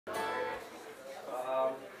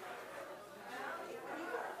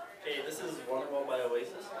is Wonderwall by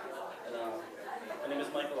Oasis, and my name is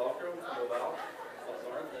Micheal Alcrow from Micheal, up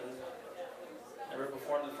north, and never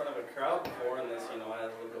performed in front of a crowd before, and this, I had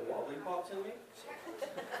a little bit of wobbly pops in me.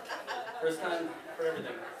 First time for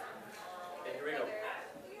everything. Okay, here we go.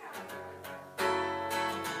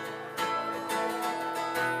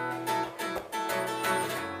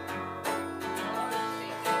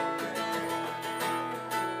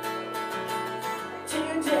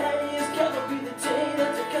 Today is gonna be the day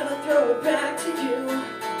that they're gonna throw it back to you.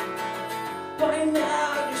 By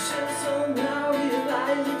now you should somehow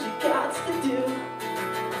realize what you got to do.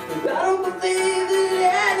 But I don't believe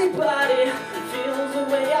that anybody feels the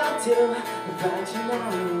way I do about you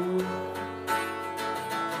now.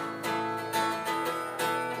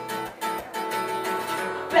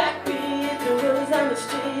 Backbeat, the rules on the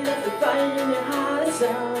street, and the fire in your heart is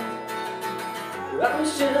out. I'm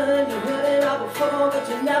sure you heard it all before, but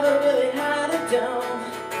you never really had it down.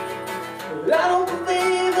 I don't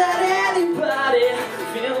believe that anybody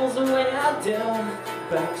feels the way I do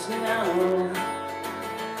about you now.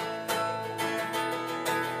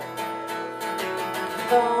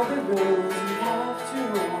 All the roads you have to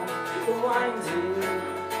walk are winding.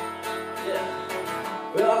 Yeah.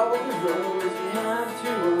 All the roads you have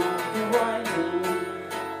to walk are winding.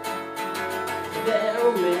 There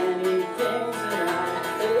are many things that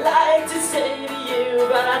I'd like to say to you,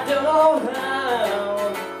 but I don't know how.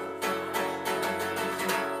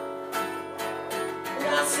 And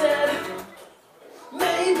I said,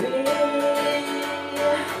 maybe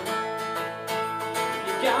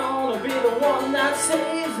you're gonna be the one that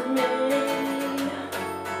saves me.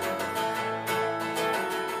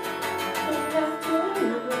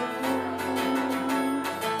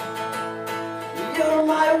 You're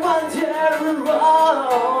my wonderwall.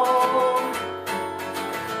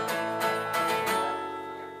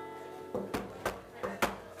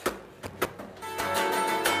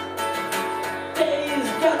 Today's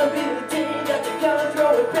gonna be the day that they're gonna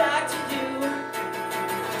throw it back to you.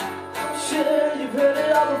 I'm sure you've heard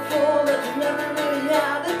it all before, but you never really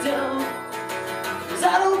had it down. 'Cause I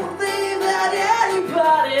don't believe that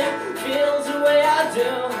anybody feels the way I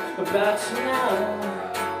do about you now.